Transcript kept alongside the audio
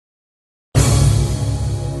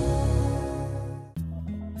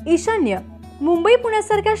ईशान्य मुंबई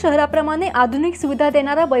पुण्यासारख्या शहराप्रमाणे आधुनिक सुविधा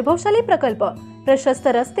देणारा वैभवशाली प्रकल्प, प्रशस्त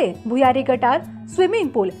रस्ते, भुयारी गटार, स्विमिंग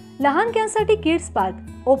पूल, लहानग्यांसाठी kids park,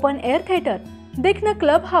 open air theatre, देखणं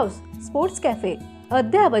club house, sports cafe,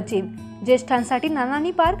 अद्ययावत जिम, ज्येष्ठांसाठी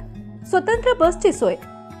नानानी पार्क, स्वतंत्र बसची सोय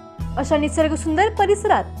अशा निसर्ग सुंदर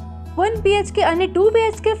परिसरात 1 BHK आणि 2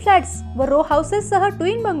 BHK फ्लॅट्स व रो हाऊसेस सह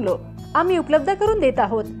ट्विन बंगलो आम्ही उपलब्ध करून देत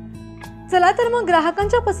आहोत। चला तर मग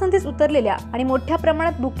ग्राहकांच्या पसंतीस उतरलेल्या आणि मोठ्या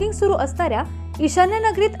प्रमाणात बुकिंग सुरू असणाऱ्या ईशान्य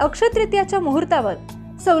नगरीत अक्षय तृतीयाच्या मुहूर्तावर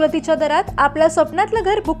सवलतीच्या दरात आपल्या स्वप्नातलं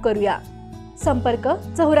घर बुक करूया। संपर्क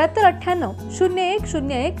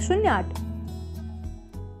 7498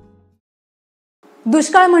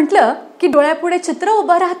 दुष्काळ म्हटलं की डोळ्यापुढे चित्र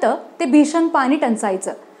उभं राहतं ते भीषण पाणी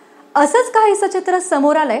टंचाईचं। असंच काहीसं चित्र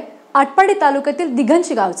समोर आलंय आटपाडी तालुक्यातील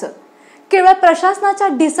दिघंची गावचं। केवळ प्रशासनाच्या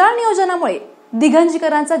ढिसाळ नियोजनामुळे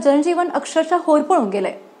दिघंजीकरांचं जनजीवन अक्षरशः होरपळून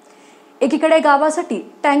गेलंय। एकीकडे गावासाठी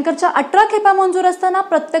टँकरच्या 18 खेपा मंजूर असताना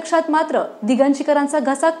प्रत्यक्षात मात्र दिघंजीकरांचा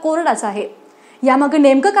घसा कोरडाच आहे। यामागे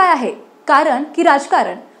नेमकं काय आहे कारण की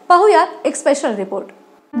राजकारण, पाहूयात एक स्पेशल रिपोर्ट।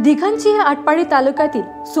 दिघंची हे आटपाडी तालुक्यातील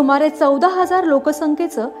सुमारे 14,000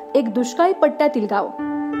 लोकसंख्येचं एक दुष्काळी पट्ट्यातील गाव।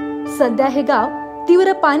 सध्या हे गाव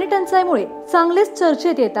तीव्र पाणी टंचाईमुळे चांगलेच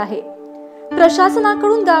चर्चेत येत आहे।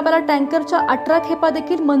 प्रशासनाकडून गावाला टँकरच्या 18 खेपा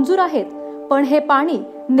देखील मंजूर आहेत, पण हे पाणी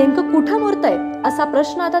नेमकं कुठं मुरतंय असा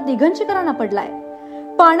प्रश्न आता दिघंचीकरांना पडलाय।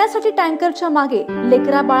 पाण्यासाठी टँकरच्या मागे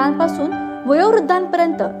लेकरा बाळांपासून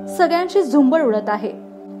वयोवृद्धांपर्यंत सगळ्यांची झुंबड उडत आहे।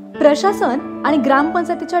 प्रशासन आणि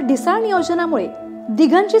ग्रामपंचायतीच्या ढिसाळ नियोजनामुळे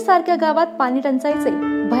दिघंची सारख्या गावात पाणी टंचाईचे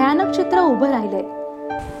भयानक चित्र उभं राहिले।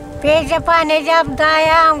 प्यायच्या पाण्याच्या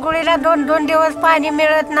दाया आंघोळीला 2-2 दिवस पाणी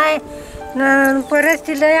मिळत नाही।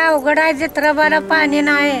 परिस्थिती अवघड आहे, चित्रबाला पाणी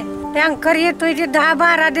नाही। टँकर येतोय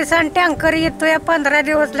 10-12 दिवसांनी टँकर येतोय, 15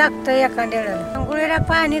 दिवस लागतोय एखाद्याला। आंघोळीला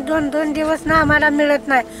पाणी 2-2 दिवस ना आम्हाला मिळत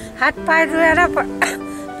नाही। हात पाय धुवायला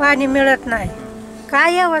पाणी मिळत नाही।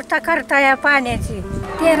 काय व्यवस्था करता या पाण्याची?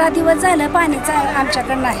 13 दिवस झालं पाणीचा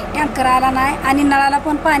आमच्याकडे नाही, टँकर आला नाही आणि नळाला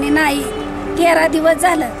पण पाणी नाही। 13 दिवस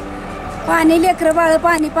झालं पाणी, लेकरं बाळ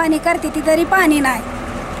पाणी पाणी करते ती तरी पाणी नाही।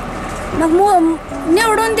 मग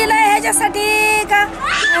निवडून दिलं ह्याच्यासाठी का,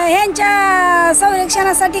 ह्यांच्या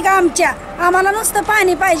संरक्षणासाठी का? आम्हाला नुसतं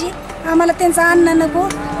पाणी पाहिजे, आम्हाला त्यांचं अन्न नको,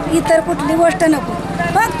 इतर कुठली गोष्ट नको,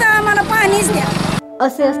 फक्त आम्हाला पाणीच द्या।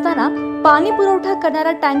 असे असताना पाणी पुरवठा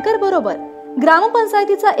करणाऱ्या टँकर बरोबर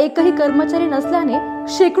ग्रामपंचायतीचा एकही कर्मचारी नसल्याने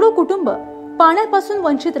शेकडो कुटुंब पाण्यापासून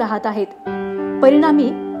वंचित राहत आहेत।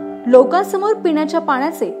 परिणामी लोकांसमोर पिण्याच्या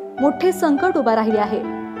पाण्याचे मोठे संकट उभा राहिले आहे।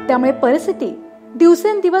 त्यामुळे परिस्थिती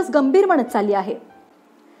दिवसेंदिवस गंभीर बनत चालली आहे।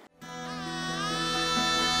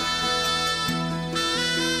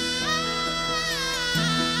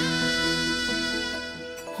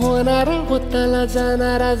 होणारा होताला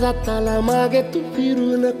जाणारा जाताला मागे तू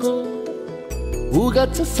फिरू नको।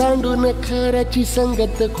 उगाच सांडून खऱ्याची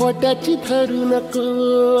संगत खोट्याची धरू नको।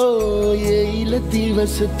 येईल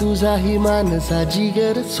दिवस तुझाही मानसा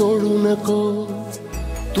जिगर सोडू नको।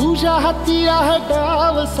 तुझ्या हाती आहे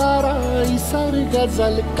डाव सारा इसार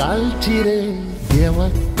गजल काळजी रे। देवा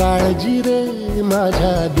काळजी रे,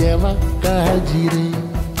 माझ्या देवा काळजी रे।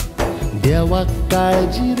 देवा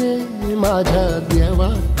काळजी रे, माझ्या देवा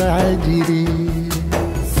काळजी रे।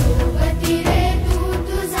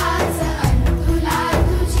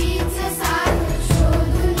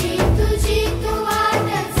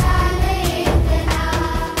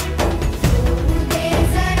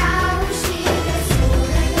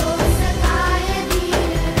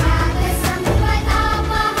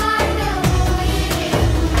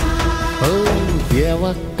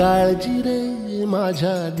 देवा काळजी रे,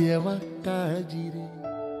 माझ्या देवा काळजी रे।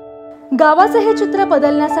 गावाचे हे चित्र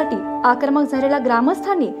बदलण्यासाठी आक्रमक झालेल्या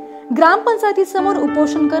ग्रामस्थांनी ग्रामपंचायतीसमोर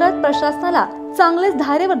उपोषण करत प्रशासनाला चांगलेच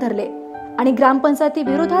धारेवर धरले आणि ग्रामपंचायती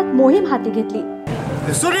विरोधात मोहीम हाती घेतली।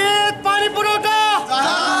 सुरळीत पाणी पुरवठा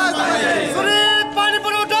झालाच पाहिजे, सुरळीत पाणी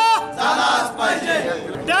पुरवठा झालाच पाहिजे।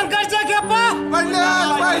 टँकरच्या खेपा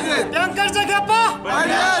पडल्याच पाहिजे, टँकरच्या खेपा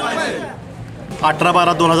पडल्याच पाहिजे।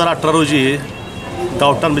 18/12/2018 रोजी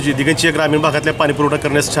गावठाण म्हणजे दिघंची ग्रामीण भागातल्या पाणी पुरवठा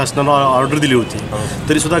करण्यास शासनानं ऑर्डर दिली होती।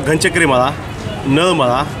 तरीसुद्धा घनचक्रीमाळा,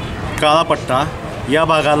 नळमाळा, काळापट्टा या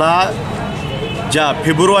भागाला ज्या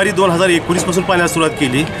फेब्रुवारी 2019 पासून पाण्याला सुरुवात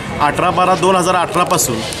केली, 18/12/2018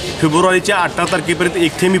 पासून फेब्रुवारीच्या 18 तारखेपर्यंत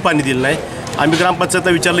एक थेंबी पाणी दिलं नाही। आम्ही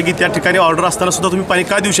ग्रामपंचायतला विचारलं की त्या ठिकाणी ऑर्डर असताना सुद्धा तुम्ही पाणी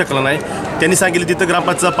का देऊ शकला नाही? त्यांनी सांगितलं तिथं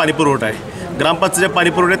ग्रामपंचायतचा पाणी पुरवठा आहे, ग्रामपंचायतच्या पाणी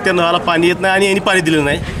पुरवठ्यात त्या नळाला पाणी येत नाही आणि यांनी पाणी दिलं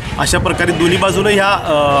नाही। अशा प्रकारे दोन्ही बाजूनं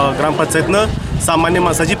ह्या ग्रामपंचायतनं सामान्य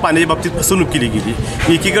माणसाची पाण्याच्या बाबतीत फसवणूक केली गेली.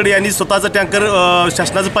 एकीकडे यांनी स्वतःचं टँकर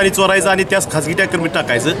शासनाचं पाणी चोरायचं आणि त्यास खाजगी टँकरमध्ये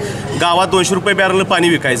टाकायचं, गावात 200 रुपये बॅरलनं पाणी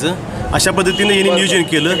विकायचं. अशा पद्धतीनं यांनी नियोजन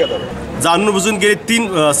केलं. जाणून बुजून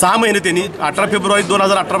गेले 6 महिने त्यांनी 18 फेब्रुवारी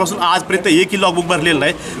 2018 पासून आजपर्यंत एकही लॉगबुक भरलेलं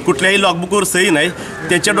नाही, कुठल्याही लॉगबुकवर सही नाही.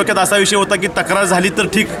 त्यांच्या डोक्यात असा विषय होता की तक्रार झाली तर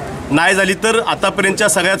ठीक, नाही झाली तर आतापर्यंतच्या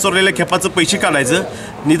सगळ्या चोरलेल्या खेपाचं पैसे काढायचं.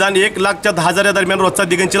 निदान 1,00,000 ते 10,000 दरम्यान रोजचा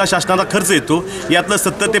दिगंचीला शासनाचा खर्च येतो. यातलं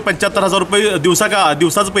 70,000 ते 75,000 रुपये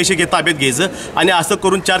दिवसाचं पैसे ताब्यात घ्यायचं आणि असं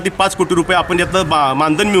करून 4 ते 5 कोटी रुपये आपण यातलं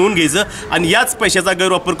मानधन मिळवून घ्यायचं आणि याच पैशाचा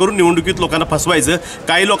गैरवापर करून निवडणुकीत लोकांना फसवायचं.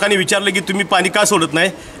 काही लोकांनी विचारलं की तुम्ही पाणी का सोडत नाही,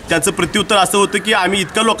 त्याचं प्रत्युत्तर असं होतं की आम्ही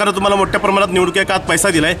इतक्या लोकांना तुम्हाला मोठ्या प्रमाणात निवडणुकीच्या काळात पैसा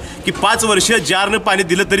दिला आहे की 5 वर्ष जारनं पाणी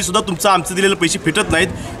दिलं तरीसुद्धा आमचं दिलेले पैसे फिटत नाहीत.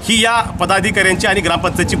 ही या पदाधिकाऱ्यांची आणि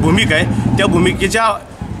ग्रामपंचायतची भूमिका आहे. त्या भूमिकेच्या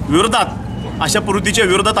विरोधात, अशा प्रवृत्तीच्या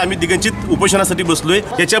विरोधात आम्ही दिगंचित उपोषणासाठी बसलोय.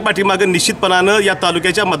 याच्या पाठीमागं निश्चितपणानं या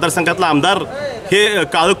तालुक्याच्या मतदारसंघातला आमदार हे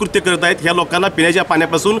काळं कृत्य करत आहेत. ह्या लोकांना पिण्याच्या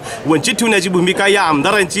पाण्यापासून वंचित ठेवण्याची भूमिका या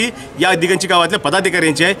आमदारांची, या दिगंची गावातल्या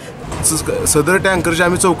पदाधिकाऱ्यांची आहे. सदर टँकरची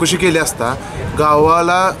आम्ही चौकशी केली असता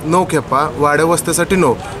गावाला 9 खेपा, वाड्या वस्त्यासाठी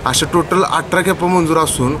 9, अशा टोटल 18 खेपा मंजूर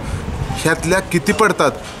असून ह्यातल्या किती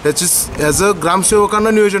पडतात ह्याचं ग्रामसेवकांना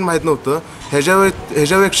नियोजन माहीत नव्हतं.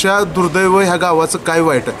 ह्याच्यापेक्षा दुर्दैव ह्या गावाचं काय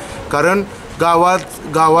वाईट आहे. कारण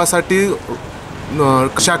गावासाठी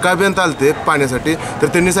शाखा अभियान चालते पाण्यासाठी, तर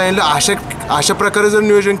त्यांनी सांगितलं अशा प्रकारे जर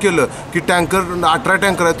नियोजन केलं की 18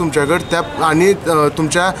 टँकर आहे तुमच्याकडे त्या आणि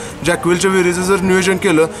तुमच्या जॅकवेलच्या विहिरीचं जर नियोजन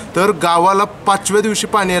केलं तर गावाला 5व्या दिवशी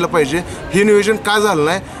पाणी यायला पाहिजे. हे नियोजन का झालं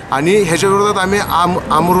नाही आणि ह्याच्या विरोधात आम्ही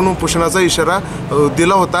आमरण उपोषणाचा इशारा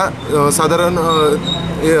दिला होता. साधारण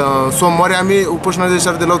सोमवारी आम्ही उपोषणाचा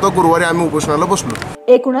इशारा दिला होता, गुरुवारी आम्ही उपोषणाला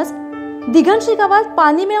बसलो. एकूणच दिगंची गावात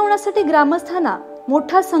पाणी मिळवण्यासाठी ग्रामस्थांना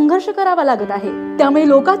मोठा संघर्ष करावा लागत आहे. त्यामुळे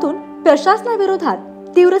लोकांतून प्रशासनाविरोधात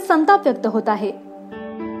तीव्र संताप व्यक्त होत आहे.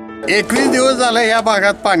 21 दिवस झाले या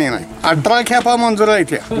भागात पाणी नाही. 18 खेपा मंजूर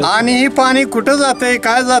आहेत आणि ही पाणी कुठं जाते,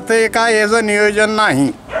 काय जाते, काय याचं नियोजन नाही.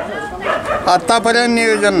 आतापर्यंत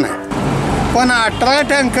नियोजन नाही. पण 18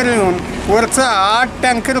 टँकर येऊन वरचं 8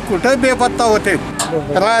 टँकर कुठं बेपत्ता होते.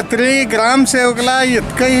 रात्री ग्रामसेवकला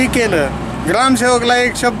इतकंही केलं, ग्रामसेवकला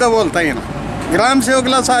एक शब्द बोलता येईना.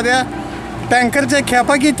 ग्रामसेवकला साध्या टँकरच्या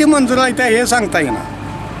खेपा किती मंजूर आहेत हे सांगता येईना.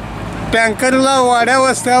 टँकरला वाड्या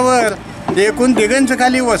वस्त्यावर एकूण दिगंच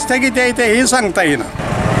खाली वस्त्या किती आहेत हे सांगता येईना.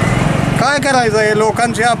 काय करायचं आहे.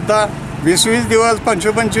 लोकांची आपदा 20-20 दिवस,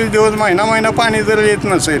 25-25 दिवस, महिना पाणी जर येत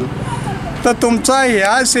नसेल तर तुमचा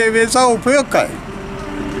ह्या सेवेचा उपयोग काय.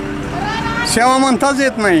 सेवा म्हणताच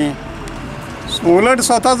येत नाही. उलट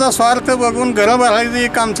स्वतःचा स्वार्थ बघून घरं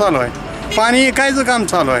भरायचं काम चालू आहे, पाणी विकायचं काम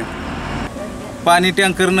चालू आहे. पाणी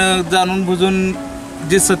टँकरनं जाणून बुजून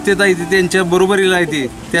जे सत्यता आहे ती त्यांच्या बरोबरीला आहे ती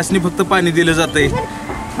त्यासनी फक्त पाणी दिलं जातं आहे.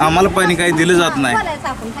 आम्हाला पाणी काही दिलं जात नाही.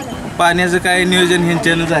 पाण्याचं काय नियोजन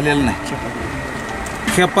ह्यांच्यानं झालेलं नाही.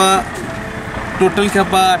 खेपा टोटल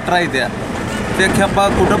खेपा 18 आहे. त्या खेपा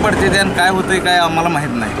कुठं पडते त्या आणि काय होतंय काय आम्हाला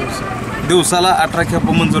माहीत नाही. दिवसाला 18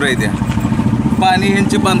 खेपा मंजूर आहे. त्या पाणी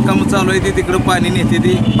ह्यांची बांधकामं चालू आहे ती तिकडं पाणी नेते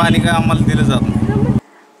ती पाणी काय आम्हाला दिलं जात नाही.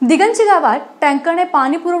 दिगंची गावात टँकरने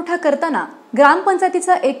पाणी पुरवठा करताना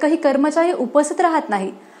ग्रामपंचायतीचा एकही कर्मचारी उपस्थित राहत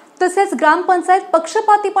नाही. तसेच ग्रामपंचायत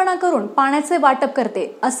पक्षपातीपणा करून पाण्याचे वाटप करते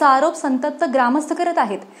असा आरोप संतप्त ग्रामस्थ करत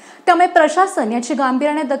आहेत. त्यामुळे प्रशासन याची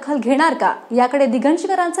गांभीर्याने दखल घेणार का याकडे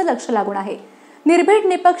दिगंचीकरांचं लक्ष लागून आहे. निर्भीड,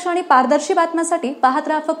 निपक्ष आणि पारदर्शी बातम्यांसाठी पाहत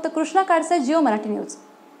राहा फक्त कृष्णा काडसे, जिओ मराठी न्यूज.